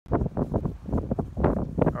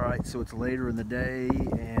Alright, so it's later in the day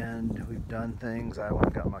and we've done things. I went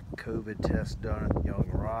and got my COVID test done at Young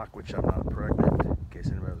Rock, which I'm not pregnant, in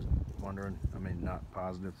case anybody was wondering. I mean, not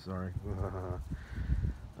positive, sorry.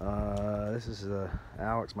 This is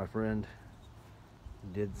Alex, my friend.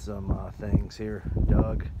 Did some things here.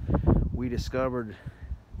 Doug. We discovered,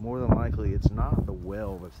 more than likely, it's not the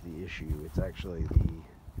well that's the issue. It's actually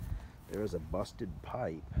there is a busted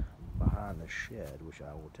pipe behind the shed, which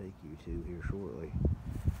I will take you to here shortly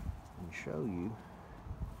and show you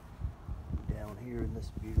down here in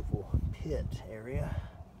this beautiful pit area.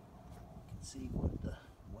 You can see what the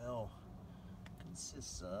well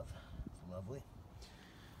consists of. It's lovely.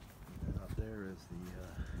 And then up there is the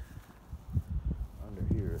under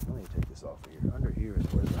here. Let me take this off of here. Under here is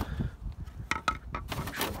where the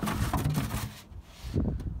actual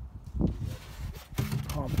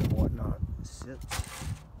pump and whatnot sits.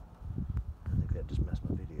 I think that just messed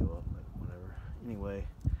my video up, but whatever. Anyway,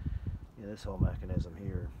 yeah, this whole mechanism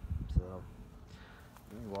here. So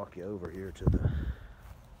let me walk you over here to this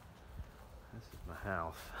is my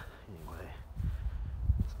house. Anyway,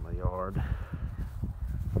 it's my yard.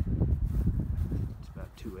 It's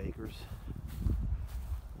about 2 acres.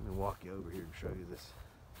 Let me walk you over here and show you this,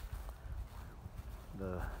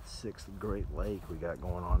 the 6th Great Lake we got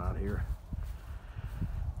going on out here.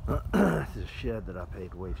 This is a shed that I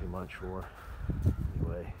paid way too much for.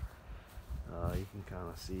 Anyway, you can kind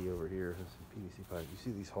of see over here some PVC pipe. You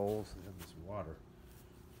see these holes that have this water.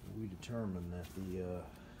 We determined that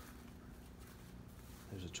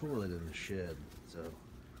there's a toilet in the shed, so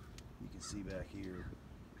you can see back here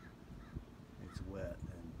it's wet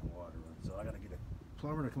and water. So I got to get a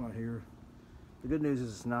plumber to come out here. The good news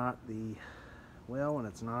is it's not the well and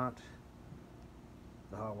it's not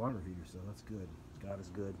the hot water heater, so that's good. God is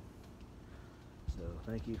good. So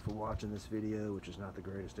thank you for watching this video, which is not the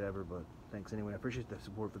greatest ever, but thanks anyway. I appreciate the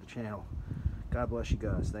support for the channel. God bless you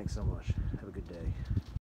guys. Thanks so much. Have a good day.